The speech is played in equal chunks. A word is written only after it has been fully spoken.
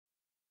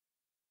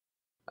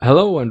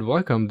Hello and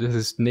welcome. This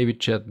is Navy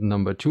Chat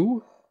number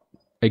 2.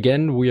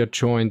 Again, we are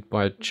joined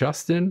by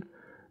Justin,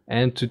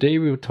 and today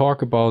we will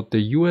talk about the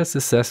US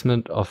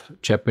assessment of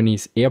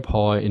Japanese air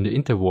power in the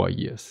interwar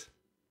years.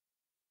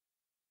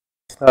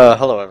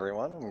 Hello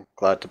everyone, I'm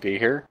glad to be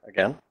here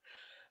again.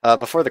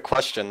 Before the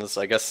questions,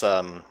 I guess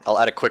I'll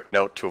add a quick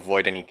note to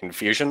avoid any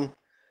confusion.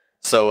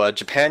 So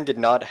Japan did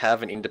not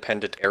have an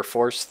independent air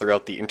force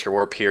throughout the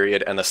interwar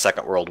period and the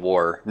Second World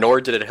War,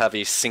 nor did it have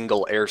a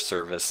single air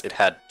service. It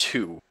had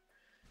two.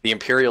 The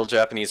Imperial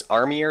Japanese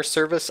Army Air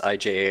Service,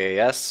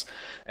 IJAS,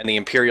 and the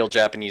Imperial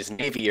Japanese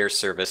Navy Air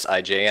Service,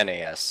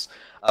 IJNAS.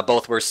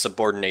 Both were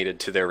subordinated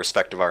to their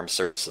respective armed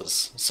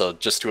services, so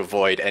just to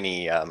avoid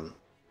any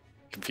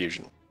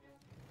confusion.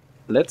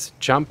 Let's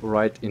jump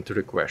right into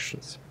the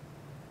questions.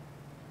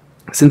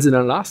 Since in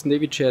our last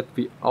Navy Chat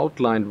we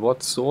outlined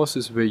what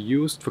sources were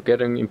used for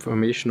getting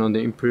information on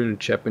the Imperial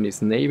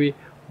Japanese Navy,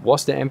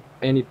 was there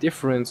any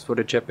difference for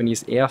the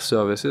Japanese air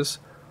services,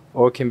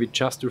 or can we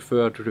just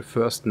refer to the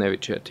first Navy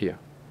Chat here?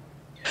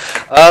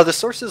 The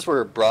sources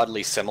were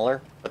broadly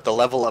similar, but the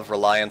level of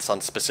reliance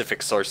on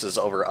specific sources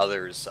over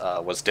others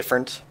was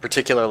different,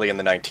 particularly in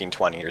the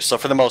 1920s. So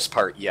for the most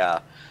part,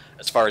 yeah.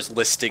 As far as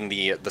listing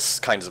the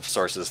kinds of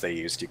sources they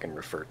used, you can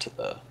refer to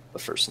the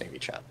first Navy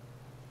Chat.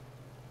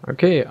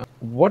 Okay,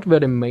 what were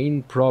the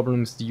main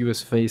problems the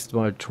US faced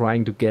while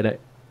trying to get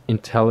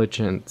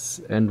intelligence,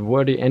 and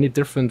were they any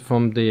different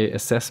from the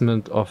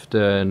assessment of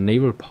the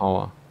naval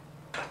power?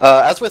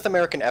 As with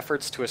American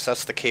efforts to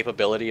assess the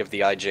capability of the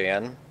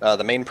IJN,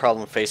 the main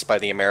problem faced by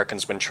the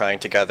Americans when trying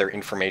to gather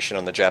information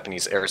on the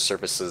Japanese air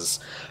services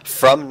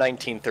from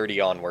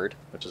 1930 onward,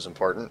 which is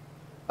important,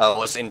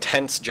 was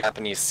intense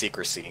Japanese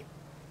secrecy.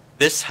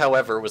 This,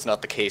 however, was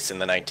not the case in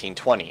the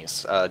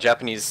 1920s.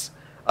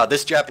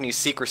 This Japanese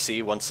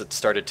secrecy, once it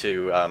started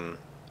to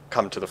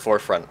come to the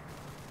forefront,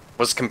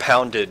 was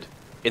compounded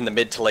in the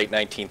mid to late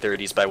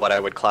 1930s by what I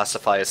would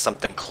classify as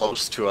something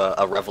close to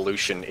a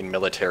revolution in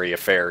military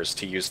affairs,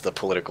 to use the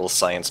political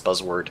science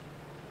buzzword,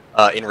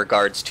 in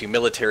regards to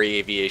military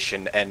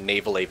aviation and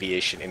naval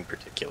aviation in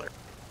particular.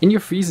 In your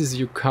thesis,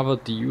 you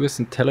covered the US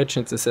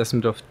intelligence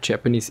assessment of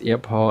Japanese air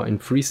power in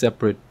 3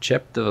 separate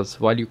chapters,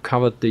 while you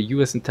covered the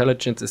US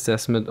intelligence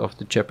assessment of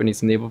the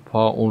Japanese naval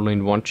power only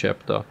in 1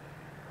 chapter.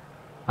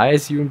 I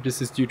assume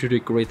this is due to the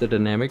greater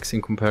dynamics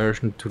in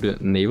comparison to the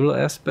naval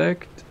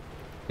aspect.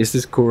 Is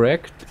this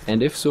correct?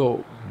 And if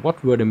so,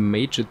 what were the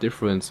major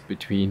differences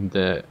between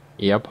the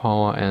air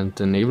power and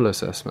the naval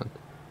assessment?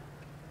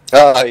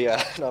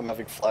 Yeah, no, I'm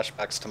having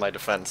flashbacks to my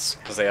defense,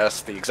 because they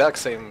asked the exact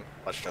same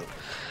question.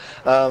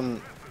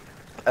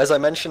 As I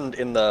mentioned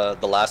in the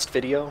last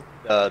video,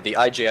 the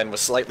IJN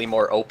was slightly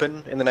more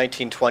open in the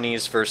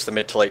 1920s versus the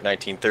mid to late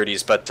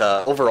 1930s, but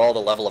overall the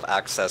level of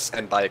access,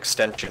 and by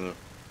extension,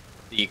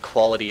 the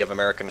quality of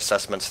American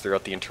assessments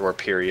throughout the interwar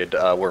period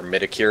were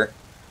mid-acure.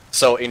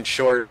 So in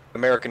short,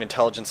 American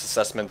intelligence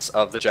assessments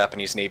of the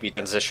Japanese Navy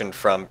transitioned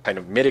from kind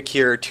of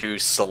mid-acure to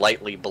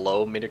slightly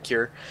below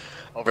mid-acure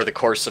over the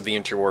course of the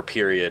interwar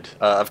period.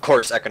 Of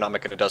course,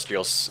 economic and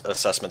industrial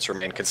assessments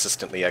remain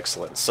consistently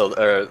excellent,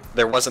 so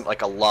there wasn't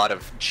like a lot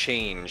of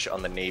change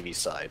on the Navy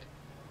side.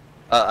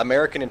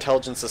 American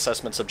intelligence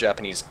assessments of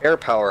Japanese air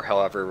power,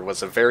 however,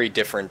 was a very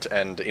different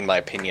and, in my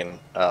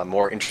opinion,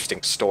 more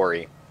interesting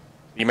story.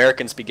 The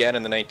Americans began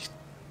in the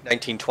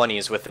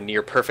 1920s with a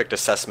near-perfect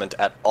assessment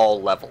at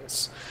all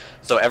levels.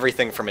 So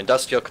everything from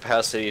industrial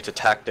capacity to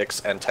tactics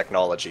and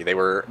technology. They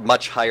were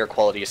much higher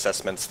quality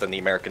assessments than the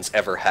Americans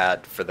ever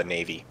had for the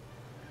Navy.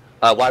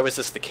 Why was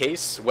this the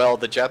case? Well,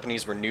 the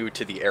Japanese were new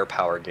to the air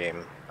power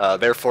game.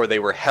 Therefore, they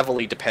were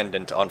heavily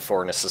dependent on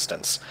foreign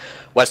assistance.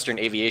 Western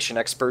aviation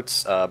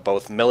experts,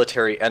 both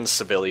military and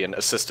civilian,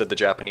 assisted the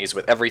Japanese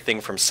with everything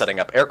from setting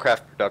up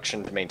aircraft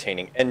production to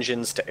maintaining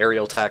engines to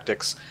aerial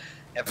tactics.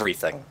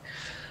 Everything.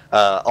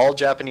 All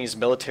Japanese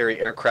military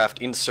aircraft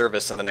in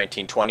service in the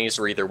 1920s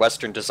were either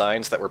Western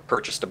designs that were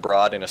purchased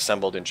abroad and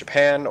assembled in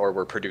Japan, or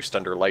were produced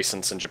under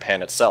license in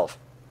Japan itself.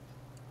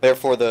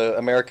 Therefore, the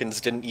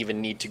Americans didn't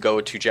even need to go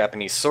to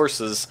Japanese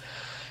sources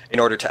in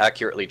order to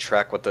accurately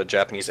track what the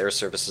Japanese air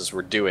services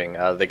were doing.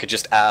 They could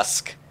just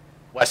ask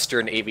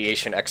Western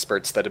aviation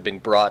experts that had been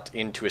brought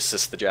in to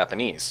assist the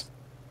Japanese.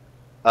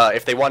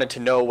 If they wanted to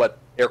know what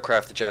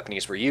aircraft the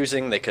Japanese were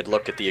using, they could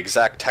look at the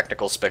exact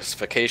technical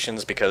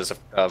specifications, because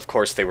of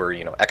course they were,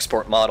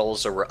 export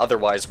models or were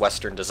otherwise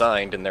Western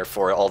designed, and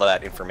therefore all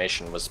that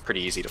information was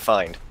pretty easy to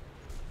find.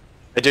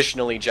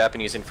 Additionally,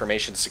 Japanese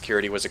information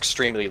security was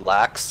extremely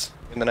lax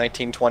in the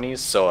 1920s,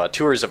 so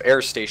tours of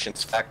air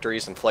stations,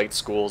 factories, and flight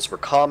schools were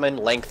common,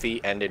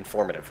 lengthy, and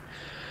informative.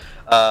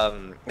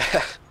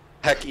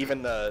 Heck,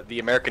 even the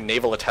American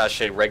naval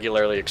attaché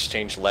regularly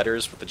exchanged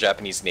letters with the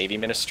Japanese Navy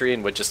Ministry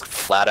and would just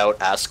flat out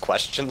ask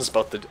questions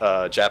about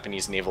the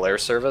Japanese Naval Air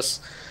Service.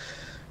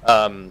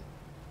 And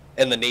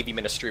the Navy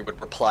Ministry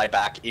would reply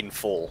back in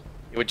full.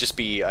 It would just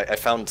be, I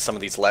found some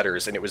of these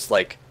letters, and it was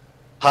like,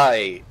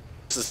 "Hi,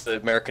 this is the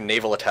American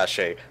naval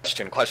attaché.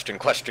 Question, question,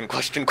 question,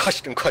 question,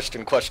 question,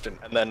 question, question."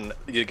 And then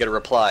you get a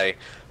reply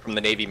from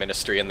the Navy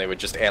Ministry, and they would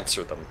just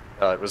answer them.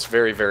 It was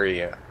very,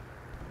 very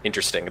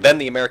Interesting. Then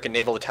the American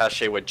naval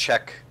attaché would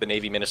check the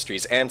Navy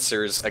Ministry's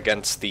answers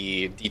against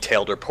the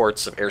detailed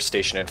reports of air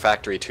station and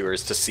factory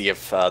tours to see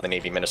if the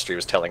Navy Ministry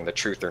was telling the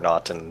truth or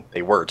not, and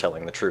they were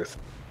telling the truth.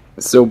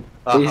 So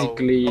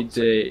basically,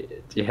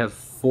 they have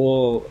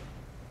full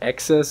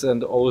access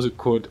and also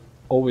could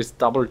always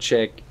double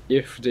check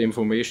if the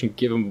information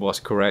given was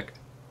correct.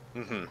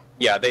 Mm-hmm.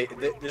 Yeah,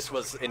 this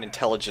was an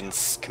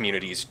intelligence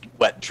community's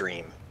wet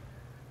dream.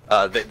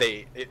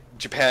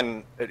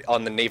 Japan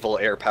on the naval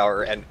air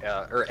power and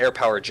or air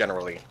power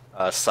generally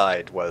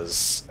side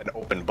was an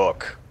open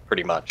book,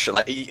 pretty much.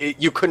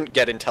 You couldn't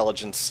get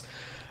intelligence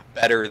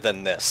better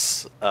than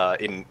this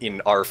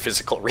in our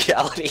physical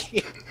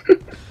reality.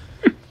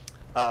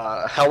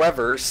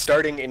 However,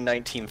 starting in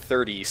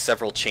 1930,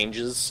 several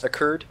changes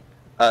occurred.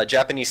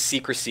 Japanese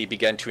secrecy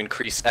began to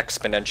increase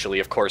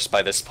exponentially. Of course,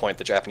 by this point,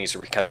 the Japanese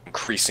were becoming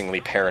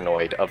increasingly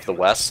paranoid of the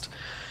West.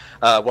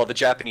 While the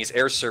Japanese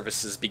air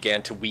services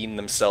began to wean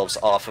themselves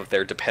off of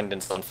their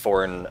dependence on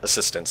foreign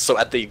assistance. So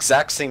at the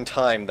exact same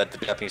time that the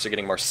Japanese are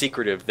getting more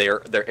secretive,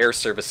 their air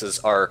services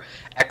are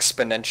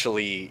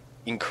exponentially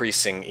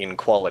increasing in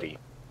quality.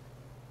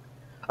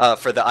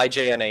 For the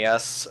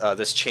IJNAS,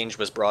 this change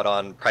was brought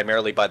on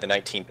primarily by the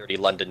 1930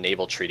 London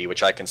Naval Treaty,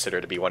 which I consider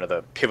to be one of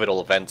the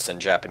pivotal events in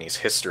Japanese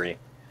history.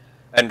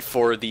 And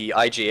for the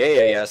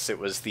IJAAS, it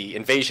was the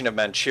invasion of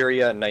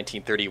Manchuria in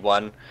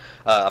 1931,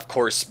 of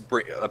course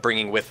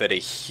bringing with it a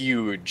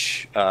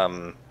huge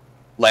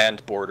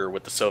land border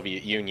with the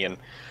Soviet Union,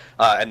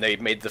 and they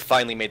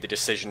finally made the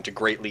decision to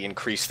greatly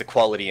increase the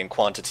quality and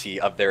quantity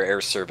of their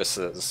air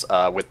services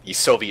with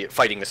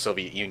fighting the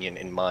Soviet Union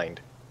in mind.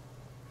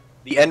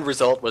 The end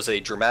result was a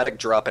dramatic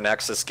drop in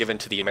access given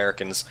to the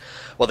Americans,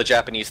 while the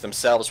Japanese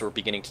themselves were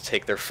beginning to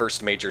take their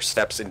first major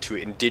steps into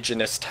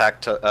indigenous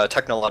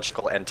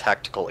technological and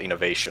tactical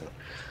innovation.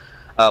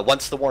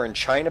 Once the war in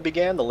China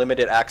began, the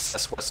limited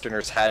access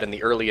Westerners had in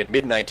the early and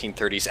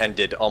mid-1930s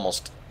ended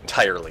almost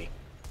entirely.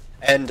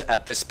 And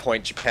at this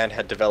point, Japan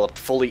had developed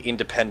fully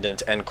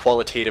independent and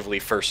qualitatively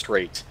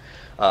first-rate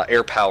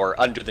air power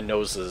under the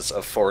noses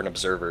of foreign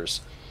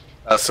observers.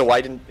 So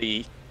why didn't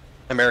the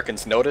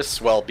Americans notice?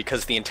 Well,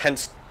 because the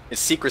intense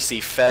secrecy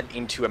fed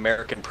into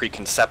American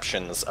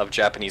preconceptions of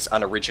Japanese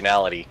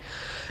unoriginality,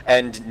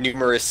 and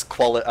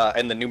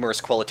the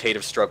numerous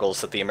qualitative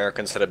struggles that the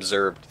Americans had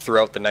observed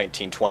throughout the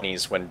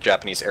 1920s when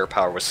Japanese air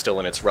power was still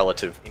in its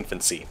relative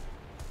infancy.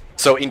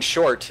 So, in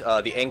short,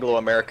 the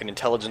Anglo-American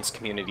intelligence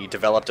community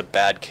developed a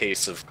bad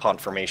case of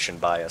confirmation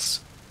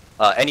bias.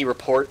 Any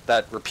report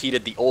that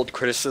repeated the old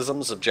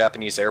criticisms of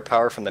Japanese air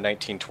power from the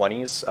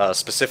 1920s,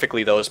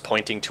 specifically those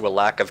pointing to a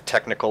lack of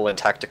technical and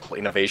tactical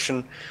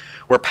innovation,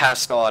 were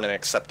passed on and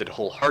accepted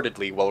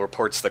wholeheartedly, while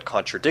reports that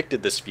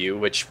contradicted this view,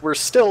 which were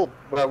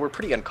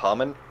pretty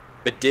uncommon,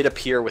 but did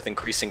appear with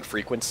increasing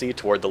frequency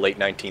toward the late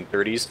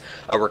 1930s,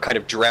 were kind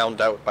of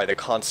drowned out by the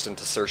constant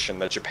assertion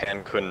that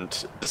Japan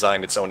couldn't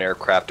design its own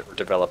aircraft or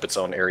develop its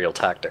own aerial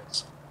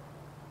tactics.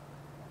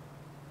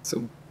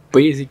 So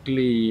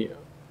basically,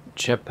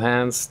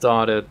 Japan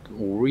started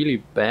really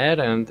bad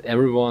and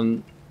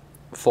everyone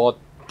thought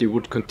they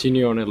would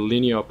continue on a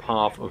linear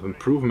path of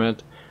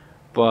improvement,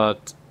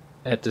 but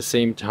at the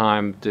same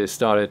time they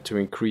started to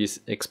increase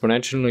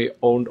exponentially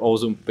and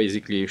also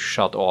basically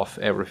shut off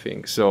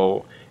everything.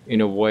 So in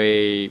a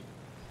way,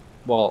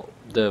 well,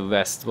 the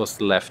West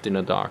was left in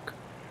the dark.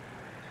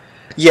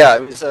 Yeah,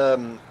 it was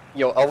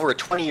over a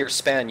 20-year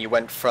span you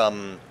went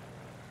from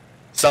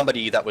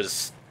somebody that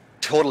was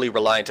totally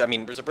reliant. I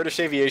mean, there's a British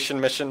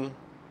aviation mission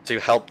to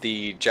help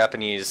the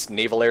Japanese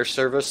Naval Air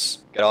Service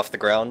get off the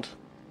ground,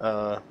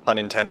 pun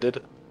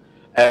intended.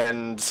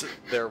 And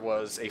there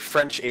was a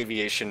French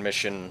aviation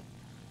mission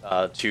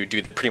to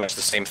do pretty much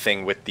the same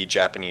thing with the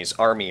Japanese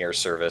Army Air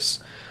Service.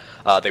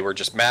 They were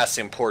just mass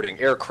importing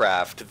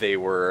aircraft. They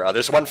were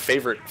there's one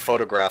favorite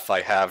photograph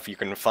I have, you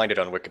can find it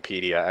on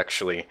Wikipedia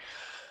actually,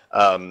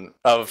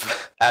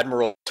 of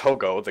Admiral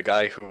Tōgō, the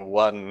guy who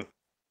won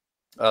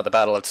the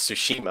Battle of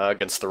Tsushima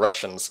against the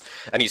Russians,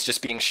 and he's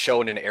just being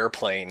shown an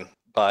airplane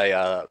by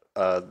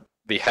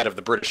the head of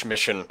the British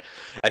mission,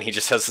 and he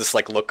just has this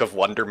like look of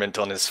wonderment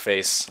on his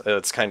face.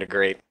 It's kind of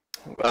great.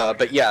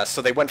 But yeah,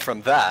 so they went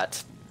from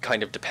that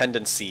kind of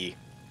dependency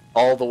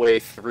all the way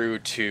through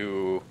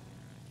to,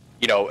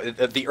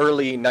 the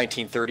early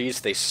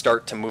 1930s, they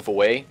start to move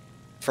away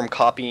from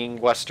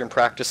copying Western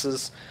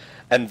practices,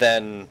 and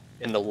then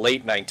in the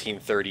late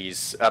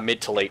 1930s,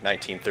 mid to late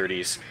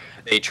 1930s,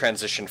 they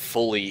transitioned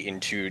fully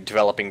into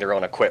developing their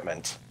own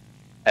equipment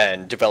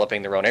and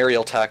developing their own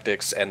aerial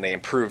tactics, and they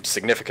improved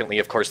significantly.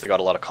 Of course, they got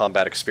a lot of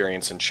combat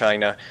experience in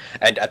China,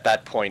 and at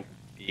that point,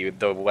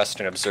 the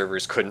Western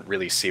observers couldn't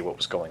really see what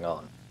was going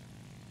on.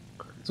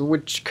 So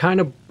which kind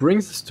of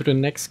brings us to the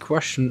next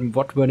question.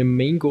 What were the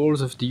main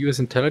goals of the US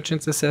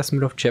intelligence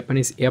assessment of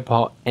Japanese air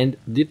power, and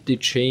did they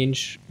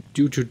change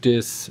due to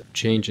this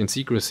change in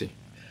secrecy?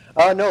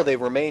 No, they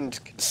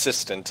remained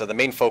consistent. The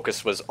main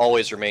focus was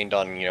always remained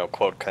on,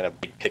 quote, kind of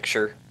big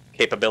picture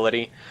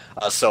capability.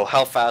 So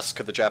how fast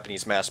could the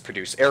Japanese mass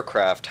produce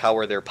aircraft? How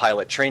were their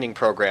pilot training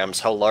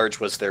programs? How large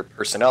was their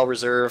personnel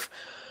reserve?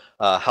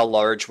 How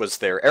large was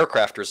their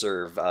aircraft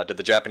reserve? Did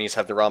the Japanese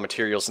have the raw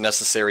materials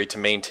necessary to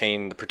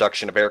maintain the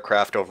production of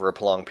aircraft over a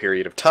prolonged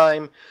period of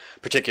time,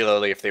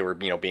 particularly if they were,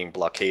 being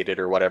blockaded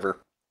or whatever?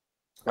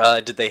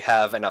 Did they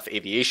have enough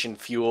aviation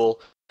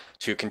fuel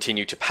to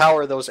continue to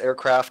power those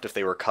aircraft if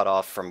they were cut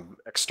off from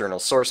external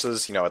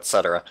sources,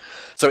 etc.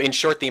 So in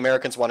short, the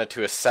Americans wanted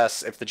to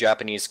assess if the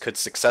Japanese could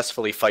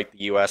successfully fight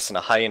the US in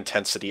a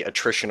high-intensity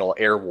attritional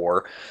air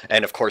war,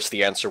 and of course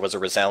the answer was a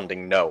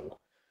resounding no.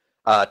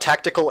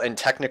 Tactical and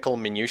technical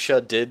minutiae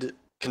did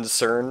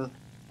concern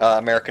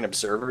American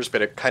observers,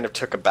 but it kind of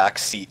took a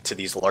backseat to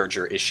these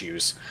larger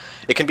issues.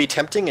 It can be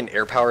tempting in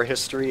air power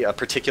history,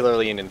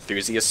 particularly in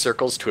enthusiast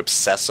circles, to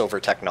obsess over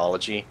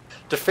technology.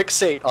 To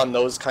fixate on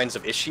those kinds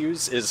of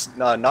issues is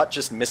not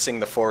just missing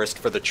the forest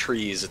for the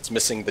trees, it's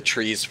missing the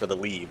trees for the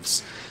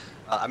leaves.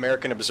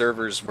 American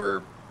observers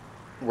were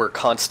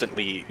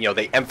constantly,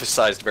 they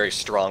emphasized very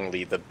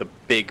strongly the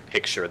big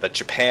picture, that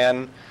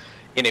Japan,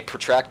 in a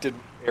protracted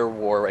air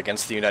war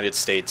against the United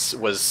States,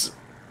 was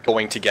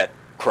going to get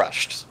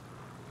crushed.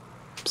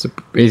 So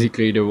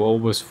basically, they were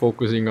always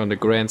focusing on the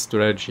grand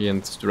strategy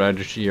and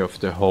strategy of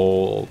the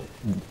whole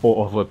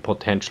of a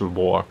potential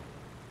war.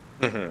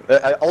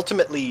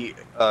 Ultimately,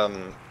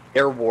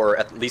 air war,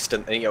 at least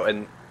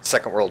in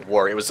Second World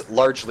War, it was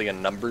largely a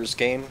numbers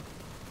game.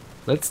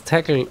 Let's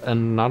tackle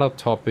another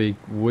topic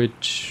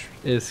which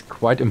is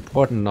quite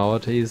important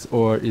nowadays,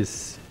 or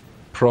is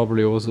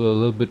probably also a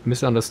little bit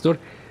misunderstood.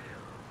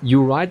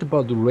 You write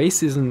about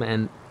racism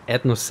and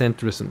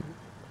ethnocentrism.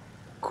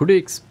 Could you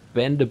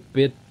expand a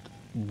bit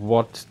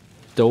what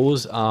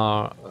those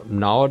are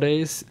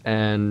nowadays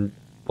and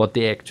what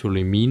they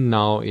actually mean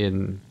now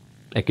in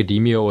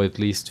academia, or at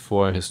least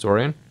for a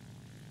historian?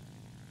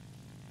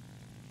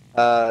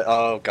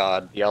 Oh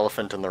god, the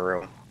elephant in the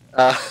room.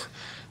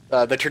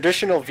 The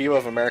traditional view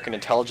of American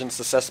intelligence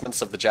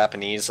assessments of the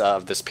Japanese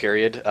of this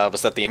period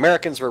was that the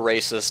Americans were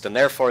racist, and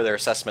therefore their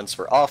assessments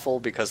were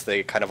awful because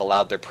they kind of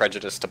allowed their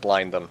prejudice to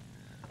blind them.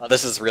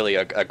 This is really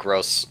a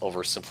gross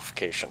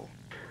oversimplification.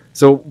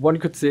 So one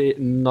could say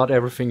not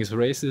everything is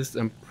racist,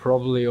 and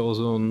probably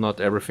also not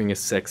everything is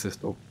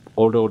sexist,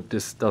 although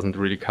this doesn't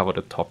really cover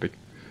the topic.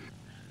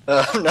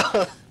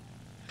 No.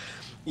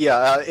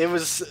 Yeah, it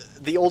was,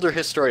 the older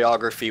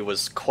historiography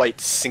was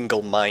quite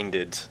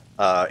single-minded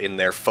in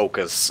their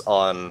focus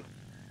on,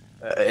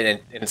 and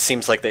it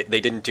seems like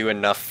they didn't do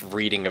enough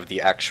reading of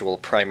the actual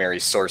primary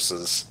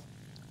sources.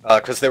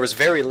 Because there was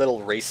very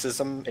little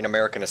racism in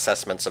American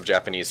assessments of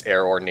Japanese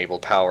air or naval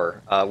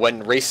power.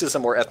 When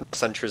racism or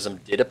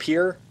ethnocentrism did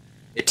appear,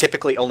 it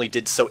typically only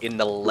did so in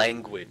the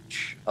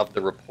language of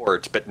the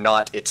report, but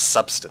not its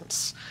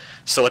substance.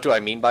 So what do I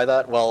mean by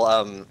that?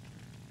 Well,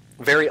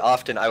 very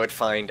often I would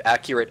find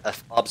accurate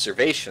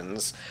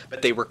observations,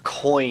 but they were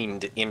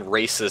coined in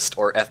racist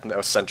or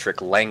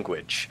ethnocentric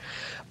language.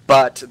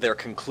 But their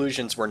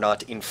conclusions were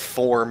not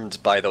informed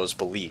by those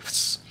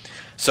beliefs.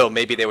 So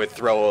maybe they would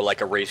throw like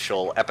a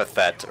racial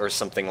epithet or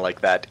something like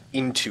that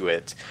into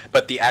it,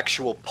 but the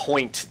actual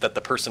point that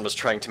the person was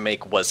trying to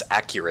make was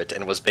accurate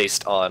and was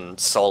based on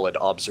solid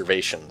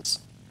observations.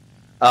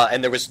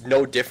 And there was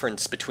no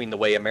difference between the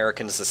way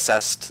Americans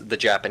assessed the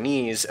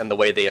Japanese and the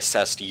way they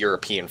assessed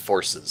European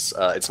forces.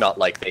 It's not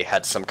like they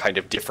had some kind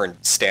of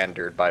different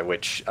standard by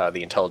which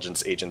the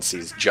intelligence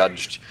agencies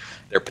judged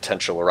their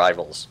potential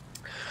rivals.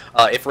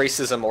 If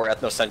racism or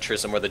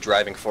ethnocentrism were the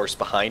driving force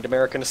behind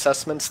American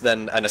assessments,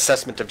 then an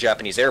assessment of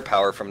Japanese air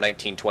power from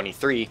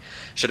 1923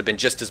 should have been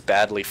just as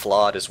badly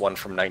flawed as one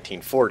from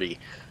 1940,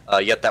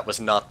 yet that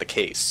was not the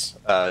case.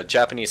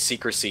 Japanese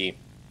secrecy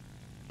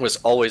was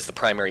always the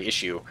primary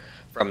issue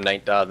from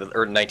the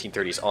early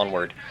 1930s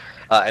onward,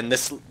 and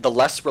the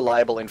less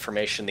reliable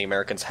information the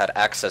Americans had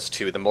access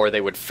to, the more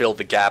they would fill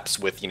the gaps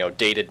with,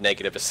 dated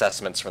negative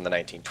assessments from the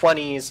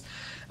 1920s,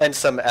 and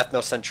some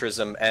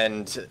ethnocentrism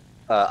and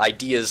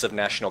ideas of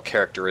national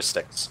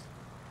characteristics.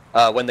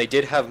 When they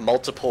did have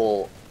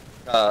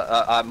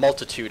a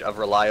multitude of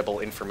reliable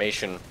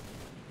information,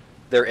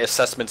 their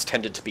assessments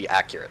tended to be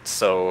accurate.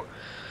 So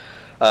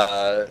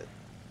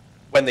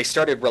when they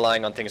started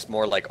relying on things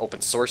more like open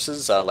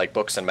sources, like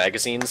books and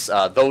magazines,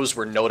 those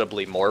were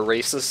notably more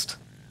racist,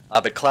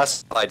 but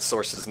classified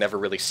sources never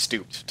really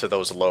stooped to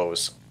those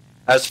lows.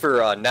 As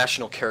for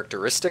national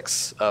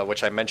characteristics,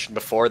 which I mentioned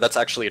before, that's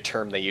actually a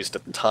term they used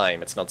at the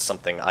time. It's not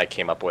something I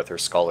came up with or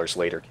scholars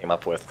later came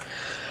up with.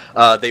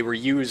 They were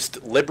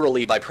used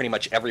liberally by pretty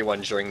much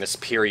everyone during this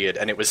period,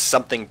 and it was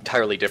something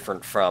entirely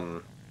different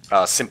from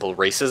simple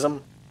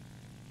racism,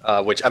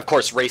 which, of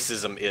course,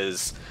 racism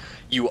is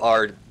you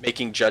are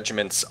making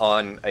judgments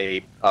on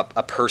a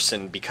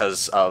person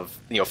because of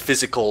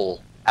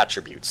physical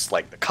attributes,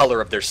 like the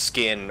color of their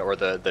skin or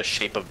the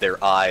shape of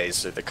their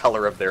eyes or the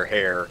color of their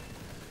hair.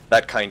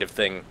 That kind of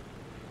thing.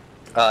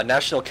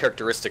 National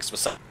characteristics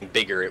was something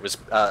bigger. It was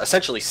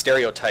essentially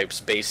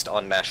stereotypes based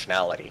on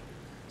nationality.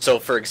 So,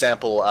 for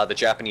example, the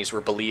Japanese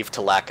were believed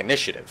to lack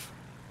initiative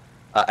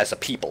as a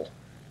people.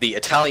 The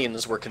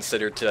Italians were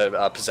considered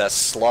to possess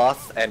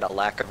sloth and a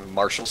lack of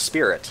martial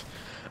spirit.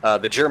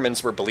 The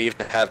Germans were believed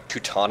to have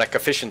Teutonic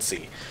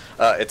efficiency.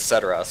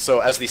 etc. So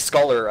as the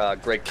scholar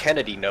Greg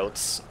Kennedy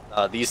notes,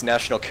 these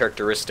national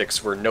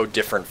characteristics were no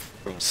different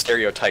from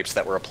stereotypes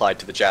that were applied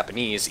to the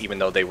Japanese, even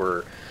though they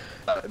were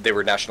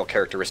national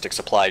characteristics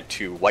applied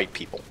to white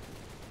people.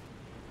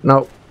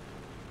 Now,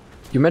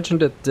 you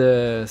mentioned that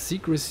the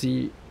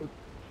secrecy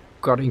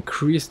got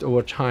increased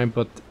over time,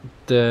 but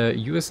the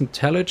US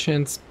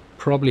intelligence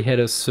probably had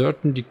a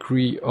certain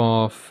degree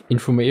of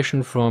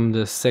information from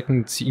the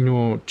Second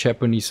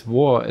Sino-Japanese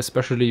War,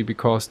 especially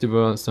because there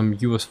were some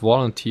US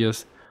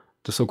volunteers,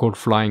 the so-called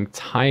Flying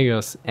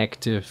Tigers,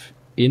 active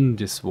in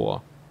this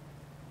war.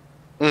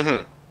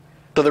 Mm-hmm.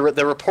 So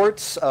the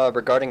reports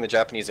regarding the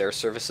Japanese air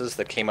services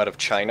that came out of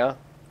China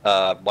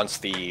once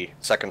the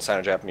Second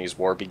Sino-Japanese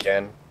War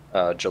began,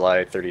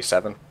 July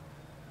 37,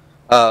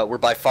 were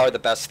by far the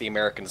best the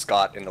Americans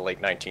got in the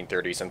late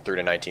 1930s and through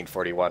to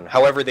 1941.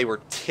 However, they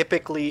were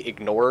typically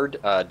ignored,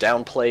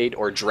 downplayed,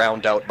 or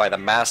drowned out by the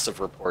massive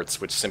reports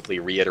which simply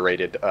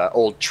reiterated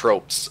old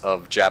tropes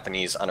of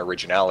Japanese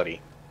unoriginality.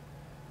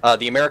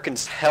 The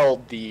Americans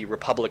held the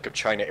Republic of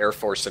China Air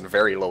Force in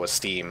very low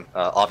esteem,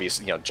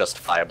 obviously,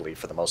 justifiably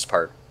for the most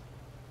part.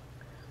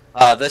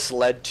 This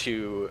led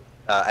to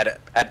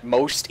at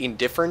most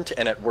indifferent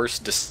and at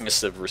worst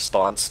dismissive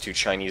response to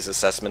Chinese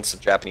assessments of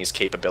Japanese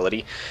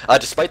capability,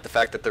 despite the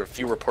fact that there are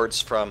few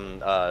reports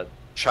from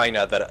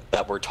China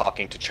that were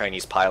talking to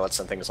Chinese pilots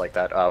and things like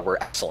that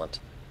were excellent.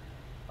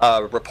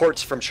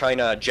 Reports from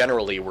China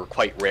generally were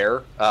quite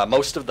rare.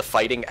 Most of the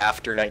fighting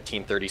after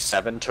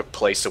 1937 took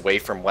place away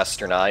from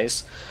Western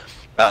eyes,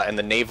 and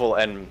the naval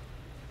and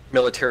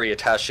military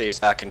attaches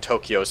back in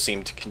Tokyo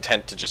seemed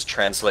content to just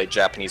translate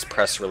Japanese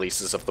press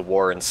releases of the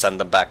war and send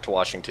them back to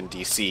Washington,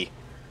 D.C.,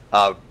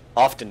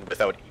 often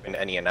without even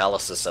any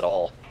analysis at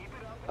all.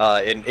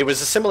 And it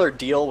was a similar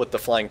deal with the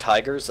Flying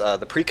Tigers.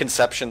 The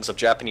preconceptions of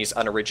Japanese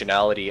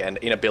unoriginality and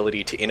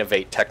inability to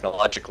innovate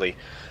technologically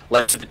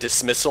led to the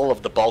dismissal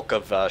of the bulk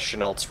of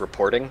Chenault's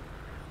reporting.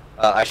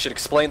 I should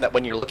explain that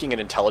when you're looking at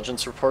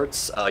intelligence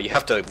reports, you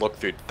have to look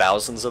through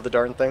thousands of the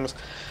darn things.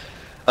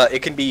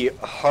 It can be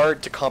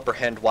hard to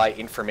comprehend why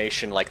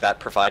information like that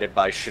provided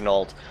by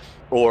Chenault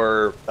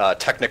or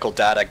technical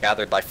data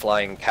gathered by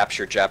flying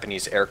captured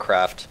Japanese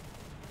aircraft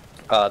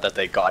that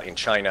they got in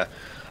China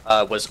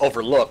was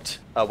overlooked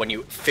when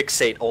you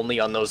fixate only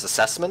on those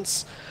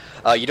assessments.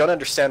 You don't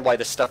understand why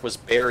this stuff was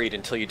buried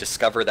until you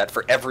discover that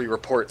for every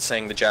report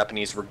saying the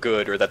Japanese were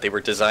good or that they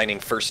were designing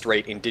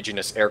first-rate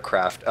indigenous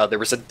aircraft, there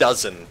was a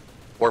dozen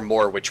or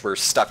more which were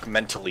stuck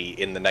mentally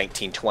in the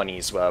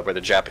 1920s where the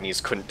Japanese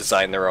couldn't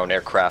design their own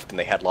aircraft and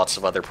they had lots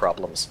of other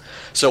problems.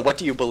 So what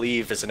do you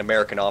believe as an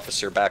American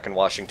officer back in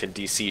Washington,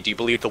 D.C.? Do you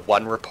believe the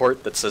one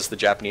report that says the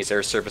Japanese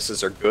air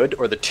services are good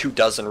or the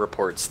 24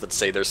 reports that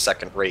say they're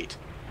second-rate?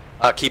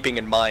 Keeping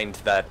in mind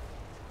that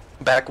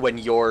back when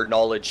your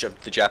knowledge of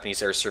the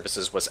Japanese air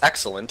services was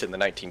excellent in the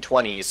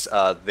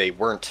 1920s, they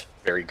weren't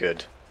very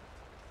good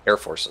air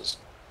forces.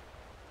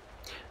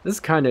 This is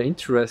kind of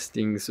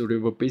interesting. So they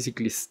were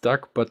basically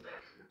stuck, but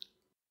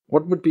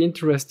what would be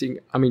interesting,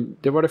 I mean,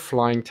 they were the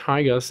Flying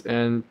Tigers,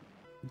 and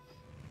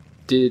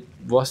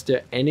was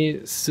there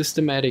any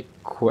systematic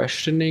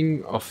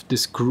questioning of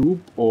this group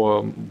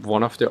or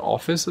one of their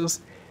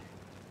officers?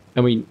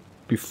 I mean,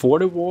 before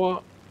the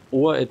war,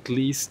 or at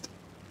least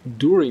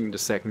during the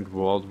Second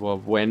World War,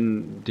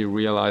 when they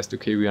realized,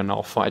 okay, we are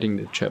now fighting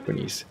the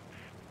Japanese?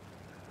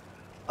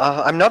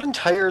 I'm not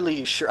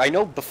entirely sure. I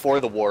know before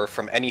the war,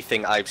 from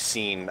anything I've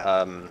seen,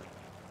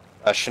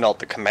 Chenault,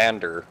 the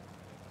commander,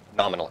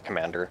 nominal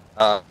commander,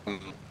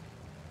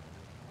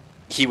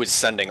 he was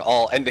sending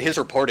and his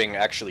reporting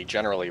actually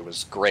generally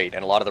was great,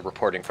 and a lot of the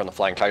reporting from the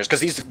Flying Tigers, because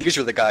these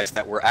are the guys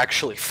that were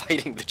actually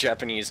fighting the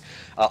Japanese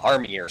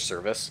Army Air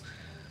Service,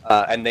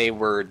 and they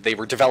were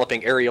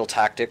developing aerial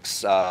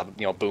tactics,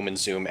 boom and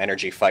zoom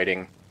energy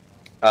fighting,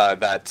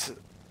 that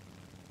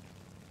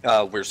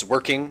was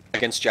working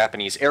against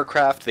Japanese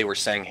aircraft. They were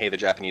saying, hey, the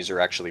Japanese are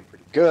actually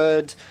pretty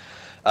good.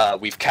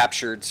 We've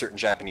captured certain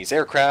Japanese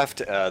aircraft.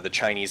 The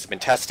Chinese have been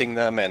testing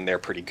them, and they're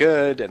pretty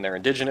good, and they're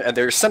indigenous. And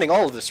they're sending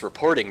all of this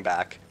reporting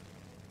back.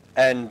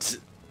 And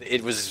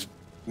it was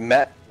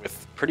met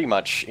with pretty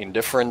much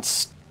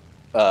indifference,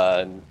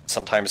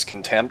 sometimes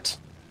contempt,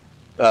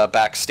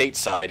 back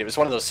stateside. It was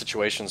one of those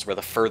situations where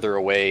the further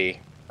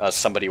away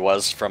somebody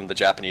was from the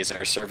Japanese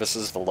air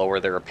services, the lower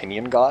their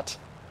opinion got.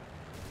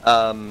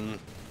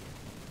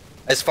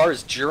 As far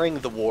as during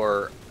the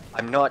war,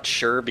 I'm not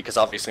sure, because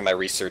obviously my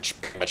research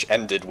pretty much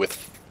ended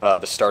with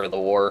the start of the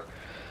war.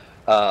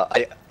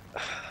 I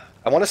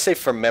want to say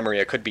from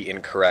memory, I could be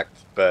incorrect,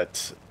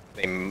 but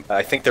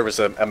I think there was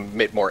a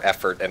bit more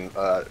effort and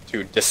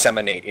to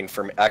disseminate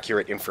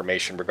accurate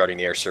information regarding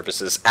the air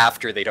services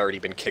after they'd already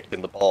been kicked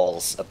in the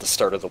balls at the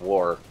start of the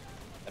war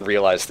and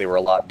realized they were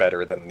a lot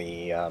better than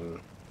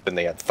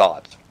they had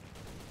thought.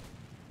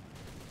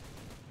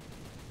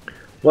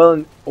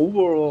 Well,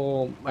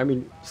 overall, I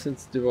mean,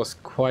 since there was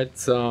quite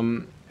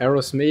some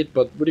errors made,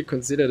 but would you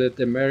consider that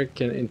the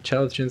American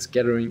intelligence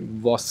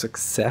gathering was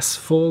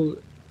successful?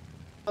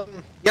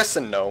 Yes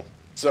and no.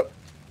 So,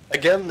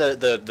 Again,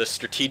 the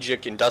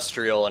strategic,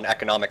 industrial, and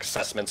economic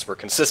assessments were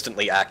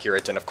consistently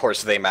accurate, and of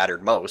course they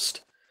mattered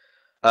most.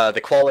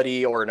 The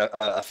quality or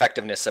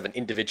effectiveness of an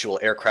individual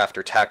aircraft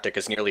or tactic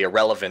is nearly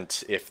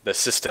irrelevant if the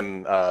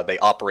system they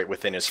operate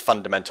within is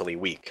fundamentally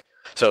weak.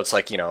 So it's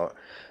like,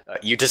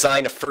 you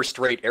design a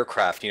first-rate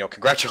aircraft,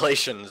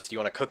 congratulations, do you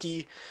want a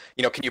cookie?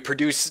 Can you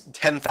produce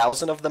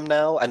 10,000 of them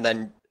now, and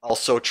then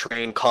also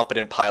train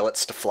competent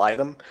pilots to fly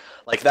them?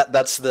 Like,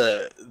 that's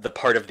the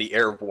part of the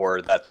air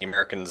war that the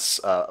Americans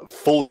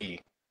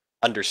fully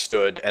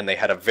understood, and they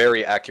had a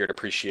very accurate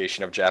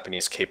appreciation of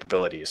Japanese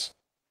capabilities.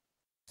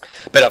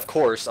 But of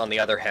course, on the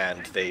other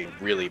hand, they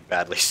really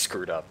badly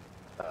screwed up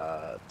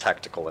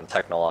tactical and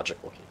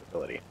technological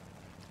capability.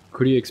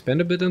 Could you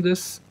expand a bit on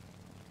this?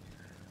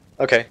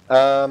 Okay.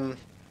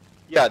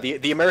 Yeah,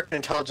 the American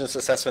intelligence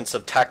assessments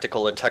of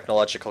tactical and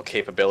technological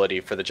capability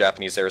for the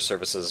Japanese air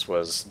services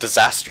was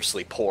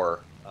disastrously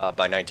poor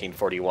by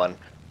 1941.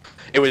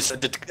 It was a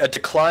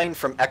decline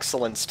from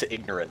excellence to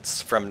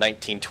ignorance from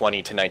 1920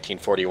 to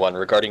 1941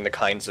 regarding the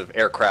kinds of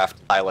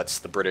aircraft pilots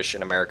the British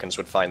and Americans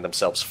would find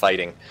themselves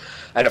fighting.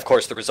 And of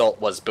course the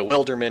result was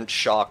bewilderment,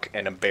 shock,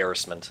 and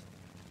embarrassment.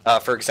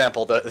 For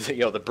example,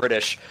 the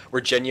British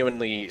were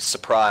genuinely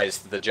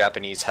surprised that the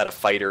Japanese had a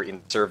fighter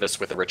in service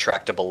with a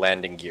retractable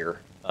landing gear,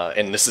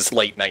 and this is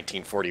late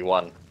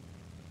 1941.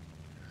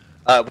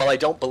 While I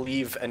don't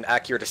believe an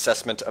accurate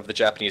assessment of the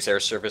Japanese air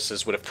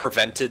services would have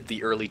prevented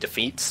the early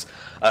defeats,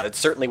 it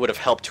certainly would have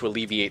helped to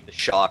alleviate the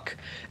shock,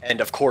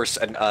 and of course,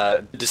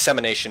 the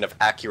dissemination of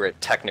accurate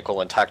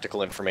technical and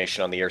tactical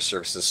information on the air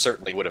services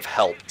certainly would have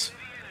helped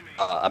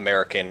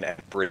American and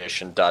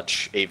British and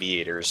Dutch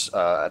aviators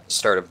at the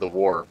start of the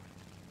war.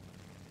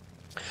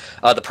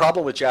 The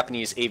problem with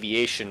Japanese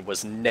aviation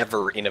was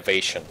never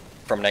innovation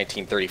from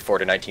 1934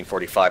 to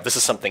 1945. This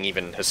is something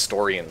even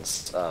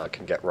historians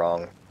can get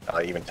wrong.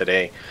 Even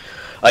today.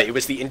 It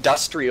was the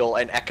industrial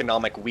and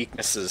economic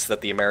weaknesses that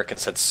the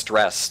Americans had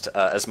stressed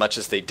as much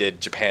as they did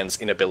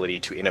Japan's inability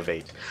to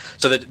innovate.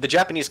 So the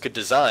Japanese could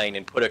design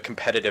and put a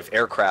competitive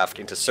aircraft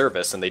into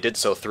service, and they did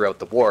so throughout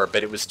the war,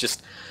 but it was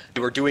just,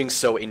 they were doing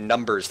so in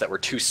numbers that were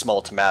too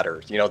small to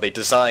matter. They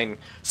design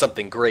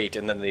something great,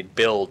 and then they'd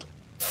build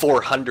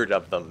 400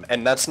 of them,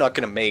 and that's not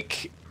going to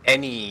make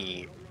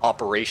any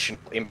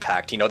operational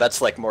impact.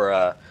 That's like more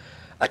a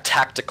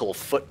tactical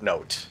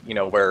footnote,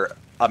 where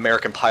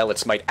American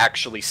pilots might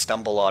actually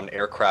stumble on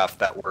aircraft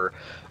that were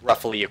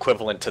roughly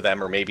equivalent to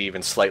them or maybe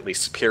even slightly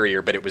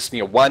superior, but it was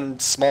one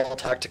small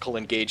tactical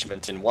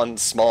engagement in one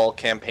small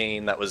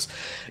campaign that was,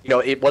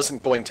 it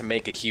wasn't going to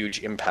make a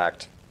huge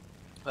impact.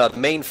 The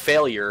main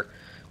failure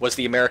was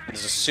the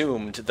Americans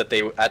assumed that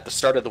at the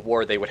start of the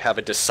war they would have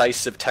a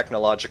decisive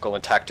technological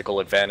and tactical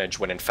advantage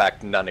when in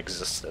fact none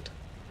existed.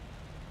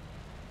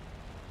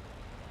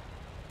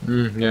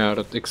 Yeah,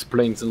 that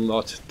explains a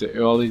lot. The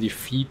early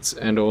defeats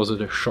and also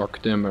the shock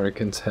the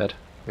Americans had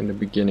in the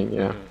beginning,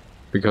 yeah.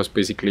 Because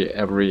basically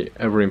every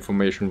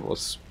information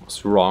was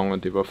wrong, and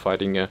they were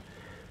fighting an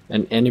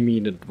enemy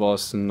that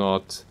was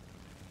not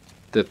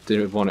that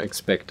they want to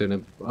expect.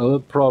 And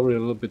probably a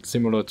little bit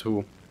similar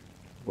to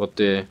what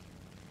the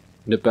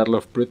Battle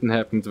of Britain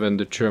happened when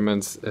the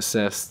Germans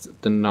assessed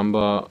the number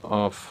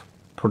of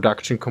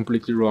production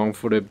completely wrong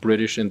for the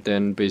British, and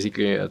then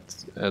basically at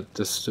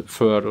the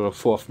third or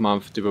fourth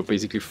month they were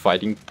basically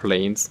fighting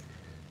planes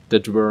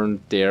that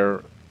weren't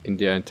there in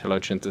their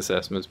intelligence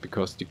assessments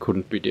because they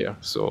couldn't be there.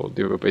 So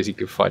they were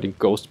basically fighting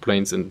ghost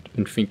planes and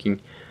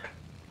thinking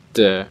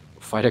the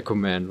fighter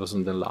command was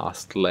on the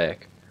last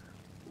leg.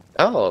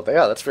 Oh,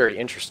 yeah, that's very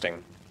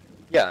interesting.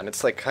 Yeah, and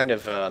it's like kind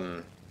of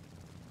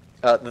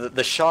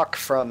the shock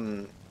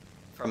from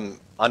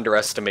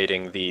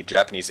underestimating the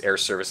Japanese air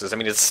services. I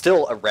mean, it's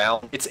still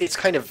around. It's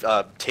kind of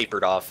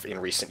tapered off in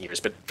recent years,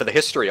 but for the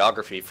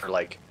historiography, for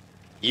like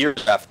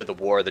years after the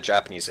war, the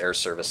Japanese air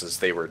services,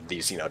 they were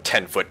these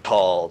 10-foot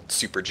tall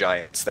super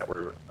giants that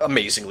were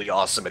amazingly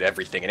awesome at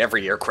everything, and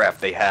every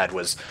aircraft they had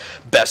was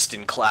best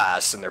in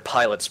class, and their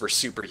pilots were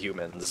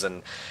superhumans.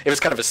 And it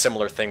was kind of a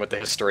similar thing with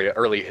the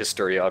early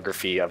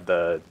historiography of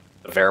the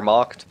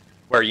Wehrmacht,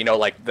 where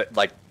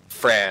like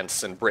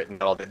France and Britain,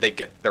 they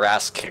get their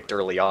ass kicked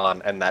early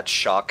on, and that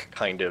shock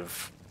kind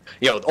of,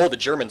 the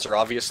Germans are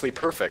obviously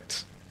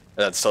perfect.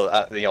 And so,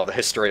 the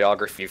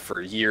historiography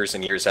for years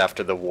and years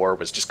after the war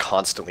was just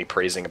constantly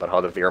praising about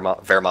how the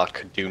Wehrmacht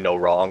could do no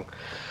wrong.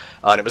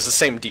 And it was the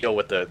same deal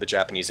with the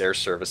Japanese air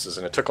services,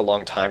 and it took a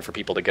long time for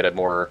people to get a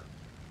more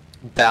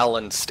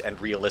balanced and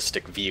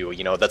realistic view.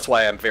 That's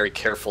why I'm very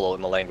careful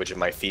in the language of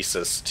my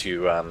thesis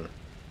to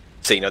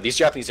say, these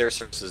Japanese air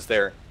services,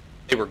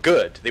 they were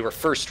good. They were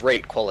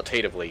first-rate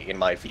qualitatively, in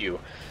my view.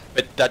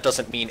 But that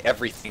doesn't mean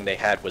everything they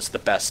had was the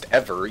best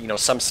ever.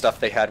 some stuff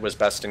they had was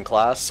best in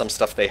class. Some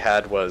stuff they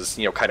had was,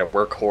 kind of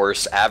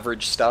workhorse,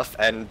 average stuff.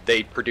 And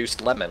they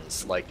produced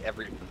lemons, like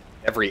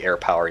every air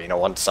power.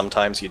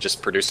 Sometimes you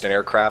just produced an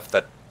aircraft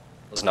that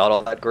was not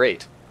all that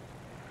great.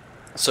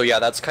 So yeah,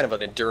 that's kind of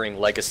an enduring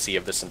legacy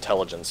of this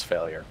intelligence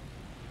failure.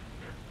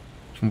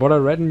 From what I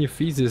read in your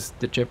thesis,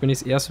 the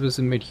Japanese air services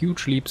made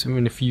huge leaps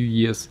within a few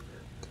years.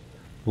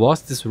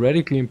 Was this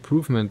radical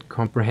improvement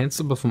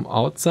comprehensible from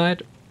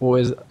outside, or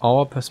is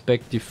our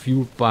perspective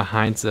fueled by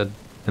hindsight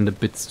and a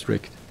bit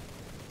strict?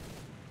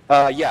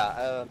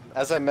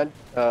 As I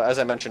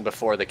mentioned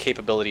before, the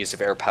capabilities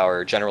of air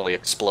power generally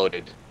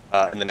exploded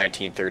in the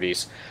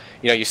 1930s.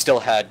 You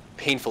still had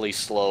painfully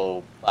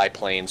slow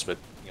biplanes with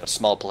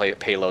small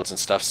payloads and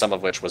stuff, some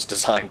of which was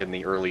designed in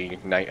the early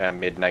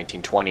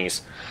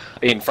mid-1920s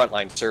in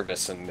frontline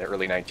service in the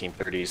early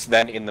 1930s.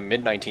 Then in the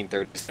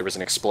mid-1930s, there was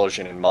an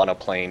explosion in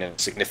monoplane and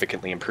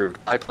significantly improved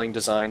biplane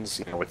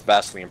designs, with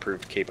vastly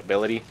improved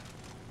capability.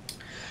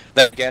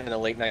 Then again, in the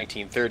late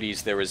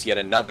 1930s, there was yet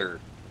another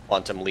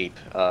quantum leap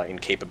in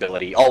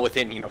capability, all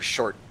within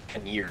short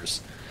 10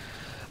 years.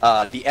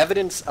 The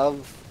evidence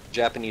of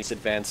Japanese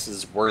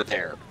advances were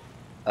there,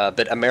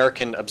 but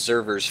American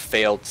observers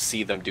failed to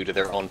see them due to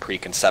their own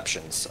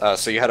preconceptions.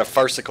 So you had a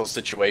farcical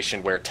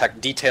situation where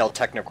detailed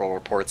technical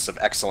reports of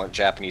excellent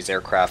Japanese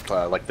aircraft,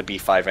 like the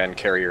B-5N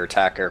carrier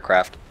attack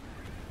aircraft,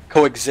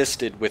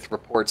 coexisted with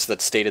reports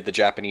that stated the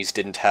Japanese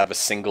didn't have a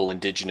single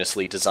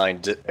indigenously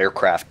designed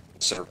aircraft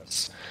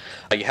service.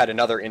 You had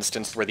another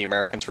instance where the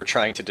Americans were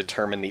trying to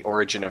determine the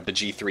origin of the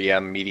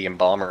G-3M medium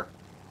bomber,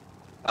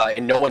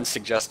 and no one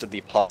suggested the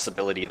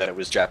possibility that it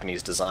was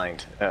Japanese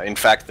designed. In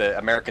fact, the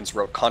Americans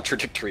wrote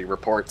contradictory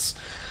reports.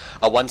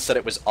 One said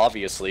it was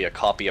obviously a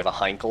copy of a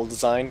Heinkel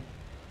design.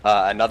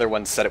 Another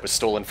one said it was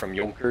stolen from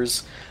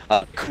Junkers.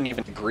 Couldn't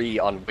even agree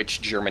on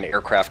which German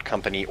aircraft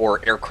company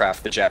or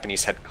aircraft the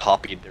Japanese had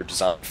copied their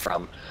design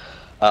from.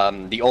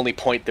 The only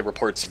point the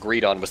reports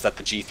agreed on was that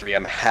the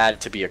G-3M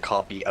had to be a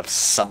copy of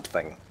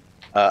something.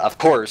 Of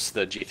course,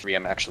 the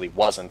G-3M actually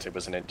wasn't. It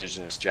was an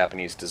indigenous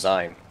Japanese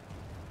design.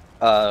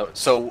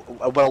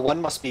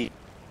 One must be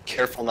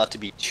careful not to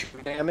be too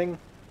damning.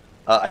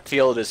 I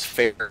feel it is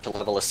fair to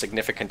level a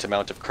significant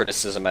amount of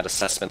criticism at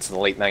assessments in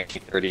the late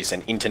 1930s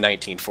and into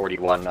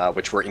 1941,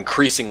 which were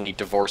increasingly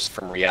divorced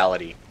from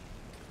reality.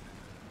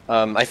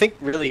 I think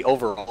really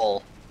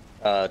overall,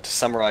 to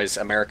summarize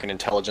American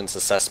intelligence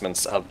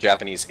assessments of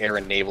Japanese air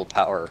and naval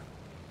power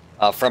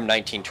from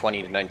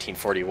 1920 to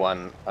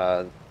 1941,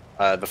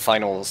 the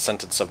final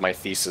sentence of my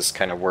thesis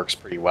kind of works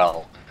pretty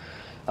well.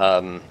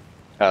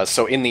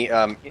 So in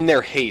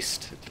their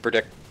haste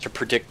to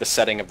predict the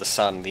setting of the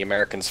sun, the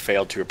Americans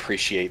failed to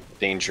appreciate the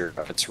danger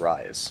of its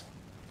rise.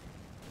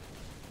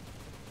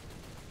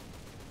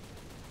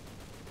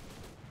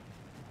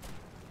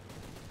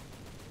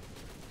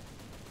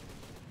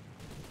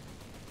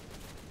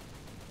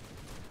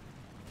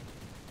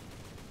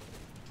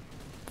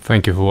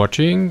 Thank you for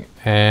watching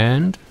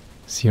and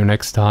see you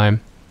next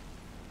time.